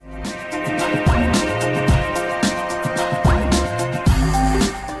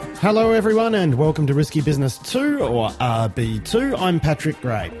Hello everyone and welcome to Risky Business 2 or RB2. I'm Patrick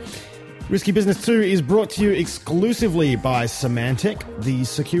Gray. Risky Business 2 is brought to you exclusively by Symantec, the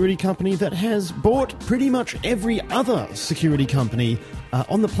security company that has bought pretty much every other security company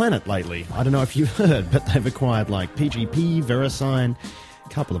on the planet lately. I don't know if you've heard, but they've acquired like PGP, VeriSign, a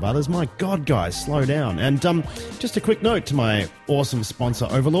couple of others. My God, guys, slow down. And just a quick note to my awesome sponsor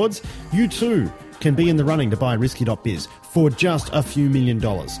overlords, you too can be in the running to buy risky.biz for just a few $1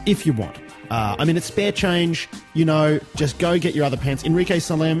 million if you want. It's spare change, just go get your other pants. Enrique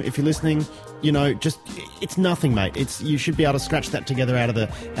Salem, if you're listening, it's nothing, mate. You should be able to scratch that together out of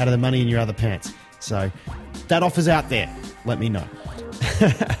the money in your other pants. So that offer's out there. Let me know.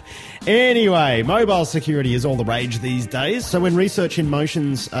 Anyway, mobile security is all the rage these days. So when Research in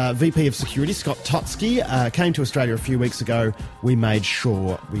Motion's VP of Security, Scott Totzke, came to Australia a few weeks ago, we made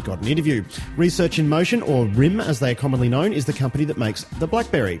sure we got an interview. Research in Motion, or RIM as they are commonly known, is the company that makes the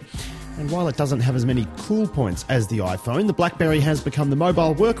Blackberry. And while it doesn't have as many cool points as the iPhone, the Blackberry has become the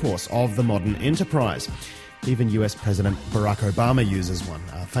mobile workhorse of the modern enterprise. Even US President Barack Obama uses one,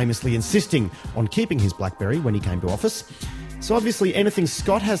 famously insisting on keeping his Blackberry when he came to office. So obviously anything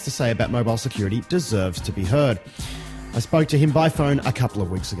Scott has to say about mobile security deserves to be heard. I spoke to him by phone a couple of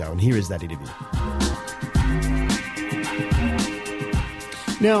weeks ago, and here is that interview.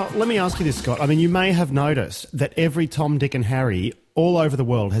 Now, let me ask you this, Scott. You may have noticed that every Tom, Dick and Harry all over the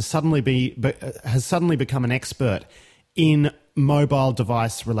world has suddenly become an expert in mobile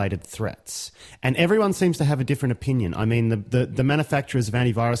device-related threats. And everyone seems to have a different opinion. The manufacturers of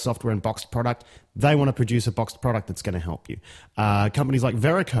antivirus software and boxed product, they want to produce a boxed product that's going to help you. Companies like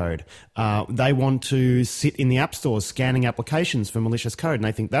Veracode, they want to sit in the app stores scanning applications for malicious code, and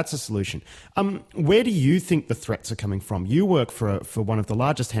they think that's a solution. Where do you think the threats are coming from? You work for one of the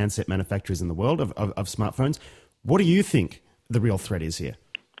largest handset manufacturers in the world of smartphones. What do you think the real threat is here?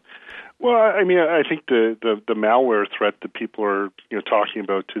 Well, I think the malware threat that people are talking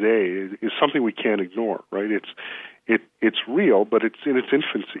about today is something we can't ignore, right? It's real, but it's in its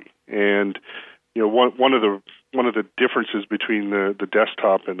infancy, and one of the differences between the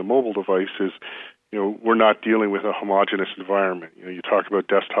desktop and the mobile device is we're not dealing with a homogeneous environment. You talk about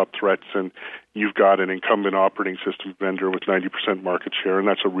desktop threats, and you've got an incumbent operating system vendor with 90% market share, and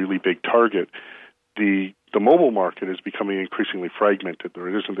that's a really big target. The mobile market is becoming increasingly fragmented. There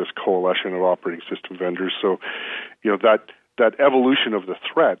isn't this coalition of operating system vendors. So, that evolution of the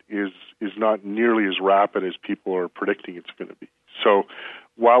threat is not nearly as rapid as people are predicting it's going to be. So,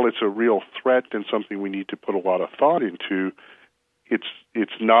 while it's a real threat and something we need to put a lot of thought into,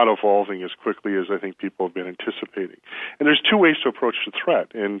 it's not evolving as quickly as I think people have been anticipating. And there's two ways to approach the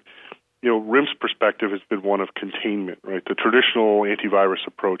threat. And RIM's perspective has been one of containment, right? The traditional antivirus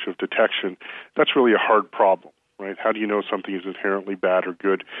approach of detection, that's really a hard problem, right? How do you know something is inherently bad or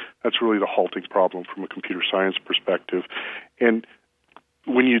good? That's really the halting problem from a computer science perspective. And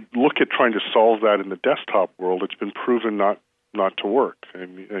when you look at trying to solve that in the desktop world, it's been proven not to work.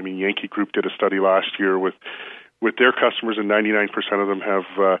 Yankee Group did a study last year with their customers, and 99% of them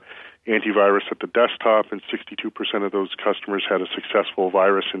have antivirus at the desktop, and 62% of those customers had a successful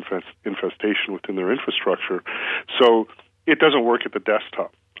virus infestation within their infrastructure. So it doesn't work at the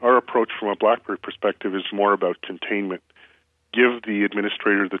desktop. Our approach from a BlackBerry perspective is more about containment. Give the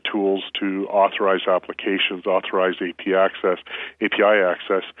administrator the tools to authorize applications, authorize API access,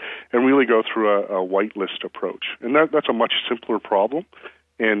 and really go through a whitelist approach. And that's a much simpler problem.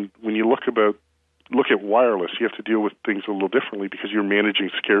 And when you look at wireless, you have to deal with things a little differently because you're managing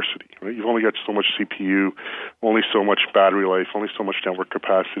scarcity, right? You've only got so much CPU, only so much battery life, only so much network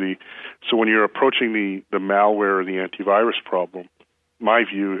capacity. So when you're approaching the malware or the antivirus problem, my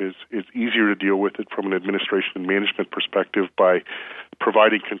view is it's easier to deal with it from an administration and management perspective by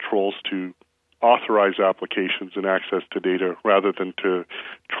providing controls to authorize applications and access to data rather than to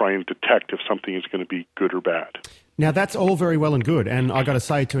try and detect if something is going to be good or bad. Now, that's all very well and good, and I got to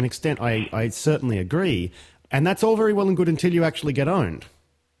say, to an extent, I certainly agree. And that's all very well and good until you actually get owned,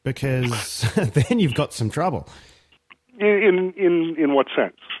 because then you've got some trouble. In what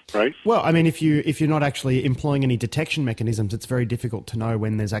sense, right? Well, if you're not actually employing any detection mechanisms, it's very difficult to know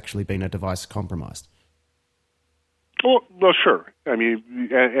when there's actually been a device compromised. Well, sure.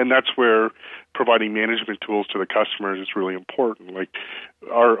 And that's where providing management tools to the customers is really important. Like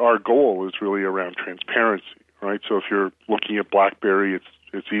our goal is really around transparency, right? So if you're looking at BlackBerry,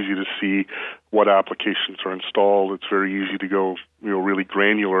 it's easy to see what applications are installed. It's very easy to go, really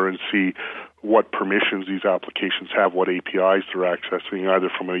granular and see what permissions these applications have, what APIs they're accessing, either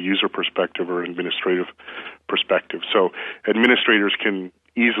from a user perspective or administrative perspective. So administrators can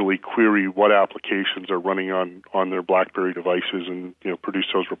easily query what applications are running on their BlackBerry devices and produce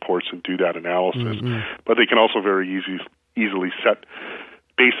those reports and do that analysis. Mm-hmm. But they can also very easily set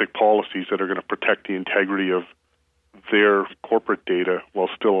basic policies that are going to protect the integrity of their corporate data while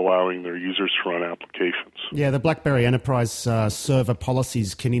still allowing their users to run applications. Yeah, the BlackBerry Enterprise server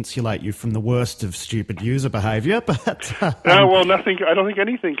policies can insulate you from the worst of stupid user behavior, but... nothing. I don't think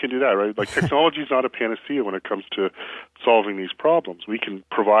anything can do that, right? Like, technology is not a panacea when it comes to solving these problems. We can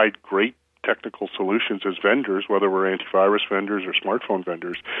provide great technical solutions as vendors, whether we're antivirus vendors or smartphone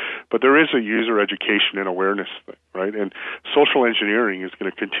vendors, but there is a user education and awareness thing, right? And social engineering is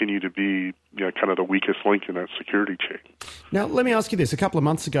going to continue to be kind of the weakest link in that security chain. Now, let me ask you this. A couple of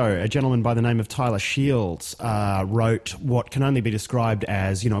months ago, a gentleman by the name of Tyler Shields wrote what can only be described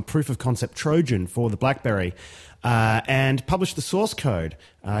as, a proof of concept Trojan for the BlackBerry. And published the source code.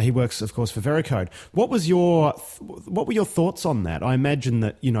 He works, of course, for Veracode. What were your thoughts on that? I imagine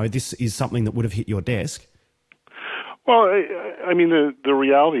that this is something that would have hit your desk. Well, I mean, the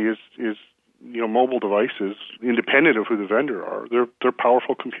reality is mobile devices, independent of who the vendor are, they're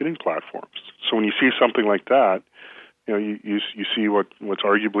powerful computing platforms. So when you see something like that, you see what's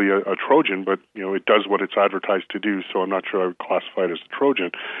arguably a Trojan, but it does what it's advertised to do. So I'm not sure I would classify it as a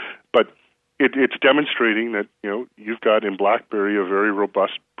Trojan, but it's demonstrating that you've got in BlackBerry a very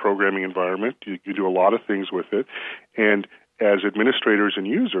robust programming environment. You do a lot of things with it, and as administrators and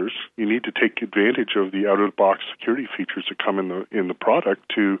users, you need to take advantage of the out-of-the-box security features that come in the product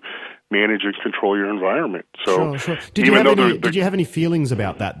to manage and control your environment. So, sure. Did you have any feelings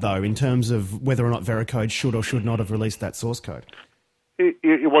about that though, in terms of whether or not Veracode should or should not have released that source code?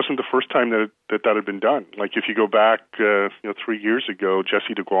 It wasn't the first time that had been done. Like if you go back 3 years ago,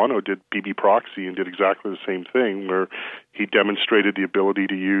 Jesse DeGuano did BB Proxy and did exactly the same thing, where he demonstrated the ability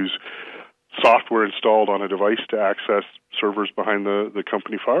to use software installed on a device to access servers behind the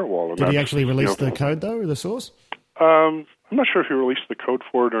company firewall. And did he actually release the code though, or the source? I'm not sure if he released the code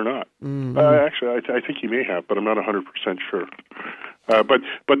for it or not. Mm-hmm. Actually, I think he may have, but I'm not 100% sure. But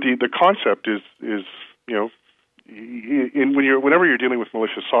the concept is whenever you're dealing with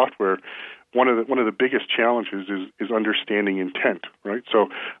malicious software, one of the biggest challenges is understanding intent, right? So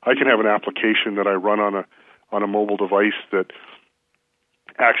I can have an application that I run on a mobile device that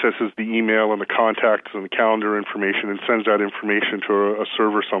accesses the email and the contacts and the calendar information and sends that information to a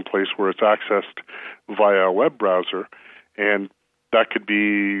server someplace where it's accessed via a web browser, and that could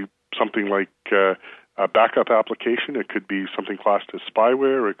be something like a backup application. It could be something classed as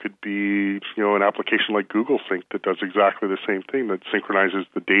spyware. It could be, an application like Google Sync that does exactly the same thing, that synchronizes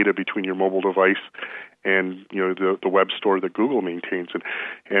the data between your mobile device and, the web store that Google maintains.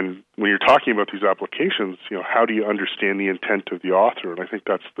 And when you're talking about these applications, how do you understand the intent of the author? And I think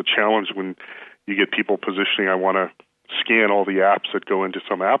that's the challenge when you get people positioning, I want to scan all the apps that go into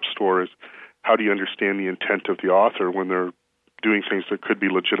some app store, is how do you understand the intent of the author when they're doing things that could be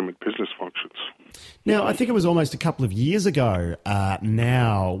legitimate business functions. Now, I think it was almost a couple of years ago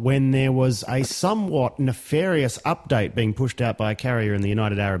now when there was a somewhat nefarious update being pushed out by a carrier in the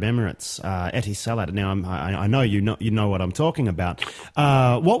United Arab Emirates, Etisalat. Now, I know you know what I'm talking about.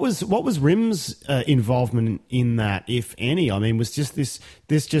 What was RIM's involvement in that, if any? I mean, was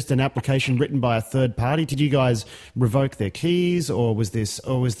this just an application written by a third party? Did you guys revoke their keys, or was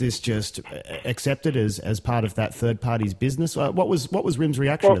this just accepted as part of that third party's business? What was RIM's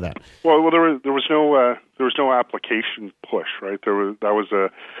reaction to that? Well, there was no application push, right? That was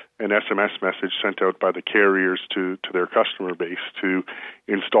an SMS message sent out by the carriers to their customer base to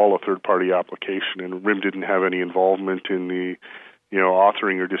install a third party application, and RIM didn't have any involvement in the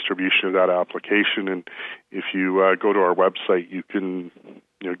authoring or distribution of that application. And if you go to our website, you can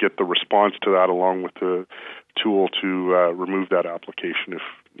get the response to that along with the tool to remove that application if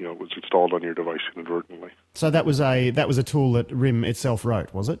it was installed on your device inadvertently. So that was a tool that RIM itself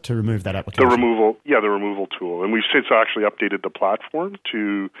wrote, was it, to remove that application? The removal tool, and we've since actually updated the platform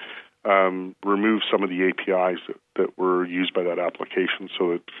to remove some of the APIs that were used by that application, so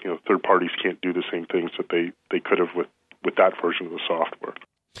that third parties can't do the same things that they could have with that version of the software.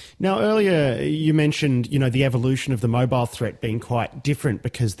 Now, earlier you mentioned, the evolution of the mobile threat being quite different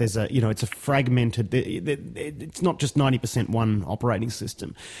because there's it's a fragmented, it's not just 90% one operating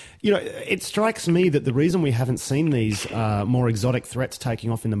system. It strikes me that the reason we haven't seen these more exotic threats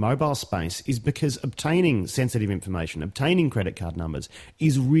taking off in the mobile space is because obtaining sensitive information, obtaining credit card numbers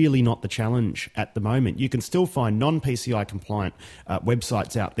is really not the challenge at the moment. You can still find non-PCI compliant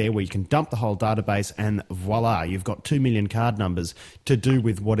websites out there where you can dump the whole database and voila, you've got 2 million card numbers to do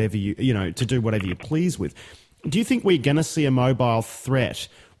with whatever you please with. Do you think we're going to see a mobile threat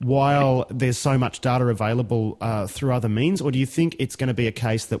while there's so much data available through other means? Or do you think it's going to be a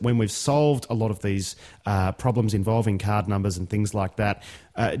case that when we've solved a lot of these problems involving card numbers and things like that,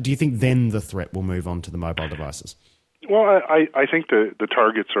 do you think then the threat will move on to the mobile devices? Well, I think the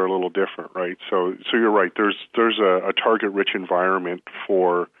targets are a little different, right? So you're right. There's a target-rich environment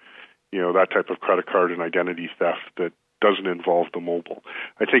for that type of credit card and identity theft that doesn't involve the mobile.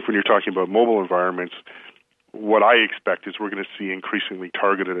 I think when you're talking about mobile environments, what I expect is we're going to see increasingly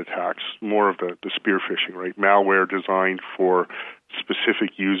targeted attacks, more of the spear phishing, right? Malware designed for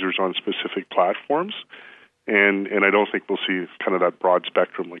specific users on specific platforms. And I don't think we'll see kind of that broad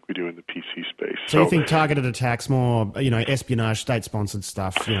spectrum like we do in the PC space. So you think targeted attacks, more espionage, state-sponsored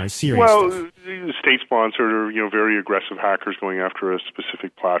stuff, serious stuff? Well, state-sponsored or very aggressive hackers going after a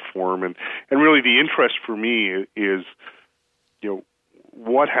specific platform, and really the interest for me is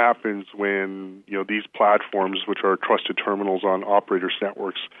what happens when these platforms, which are trusted terminals on operators'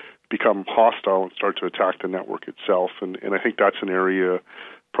 networks, become hostile and start to attack the network itself, and I think that's an area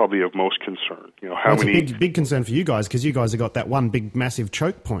probably of most concern. How many? It's a big concern for you guys because you guys have got that one big massive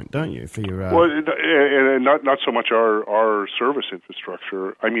choke point, don't you? For your well, and not so much our service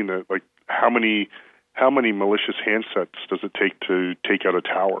infrastructure. I mean, how many malicious handsets does it take to take out a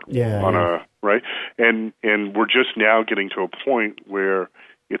tower? Right? And we're just now getting to a point where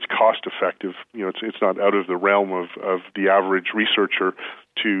it's cost effective. It's not out of the realm of the average researcher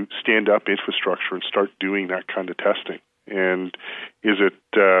to stand up infrastructure and start doing that kind of testing. And is it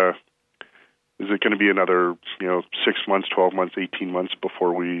going to be another 6 months, 12 months, 18 months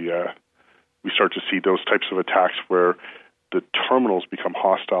before we start to see those types of attacks where the terminals become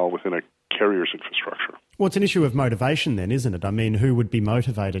hostile within a carrier's infrastructure? Well, it's an issue of motivation then, isn't it? I mean, who would be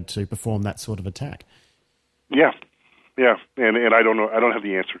motivated to perform that sort of attack? Yeah, and I don't know. I don't have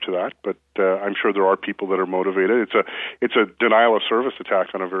the answer to that, but I'm sure there are people that are motivated. It's a denial of service attack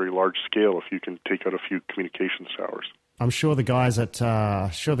on a very large scale if you can take out a few communications towers. I'm sure the guys at the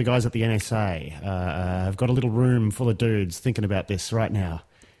NSA have got a little room full of dudes thinking about this right now.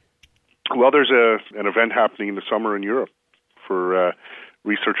 Well, there's an event happening in the summer in Europe for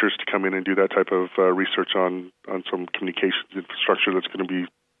researchers to come in and do that type of research on some communications infrastructure that's going to be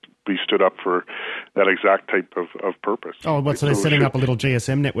stood up for that exact type of purpose. Oh, so they're setting up a little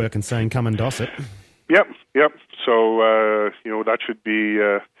GSM network and saying, "Come and DOS it." Yep. So that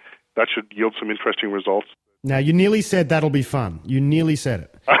should yield some interesting results. Now, you nearly said that'll be fun. You nearly said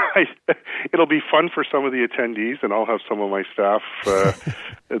it. It'll be fun for some of the attendees, and I'll have some of my staff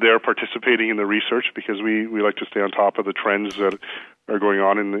there participating in the research because we like to stay on top of the trends that are going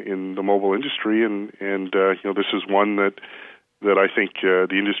on in the mobile industry, and this is one that I think the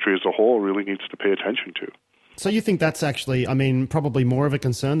industry as a whole really needs to pay attention to. So you think that's actually, probably more of a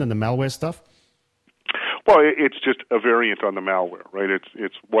concern than the malware stuff? Well, it's just a variant on the malware, right?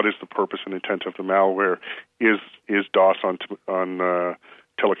 It's what is the purpose and intent of the malware? Is DOS on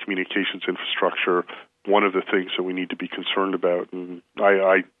telecommunications infrastructure one of the things that we need to be concerned about? And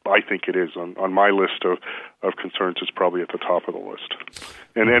I think it is. On my list of concerns, it's probably at the top of the list.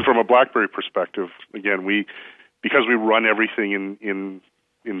 And from a BlackBerry perspective, again, because we run everything in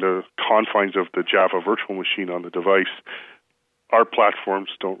the confines of the Java virtual machine on the device, our platforms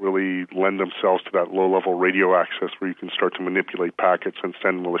don't really lend themselves to that low-level radio access where you can start to manipulate packets and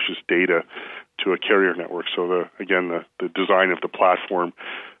send malicious data to a carrier network. So the design of the platform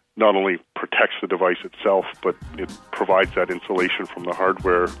not only protects the device itself, but it provides that insulation from the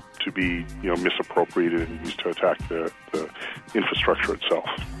hardware to be misappropriated and used to attack the infrastructure itself.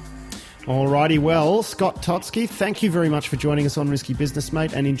 Alrighty, well, Scott Totzke, thank you very much for joining us on Risky Business,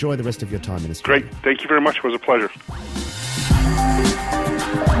 mate, and enjoy the rest of your time in Australia. Great. Thank you very much. It was a pleasure.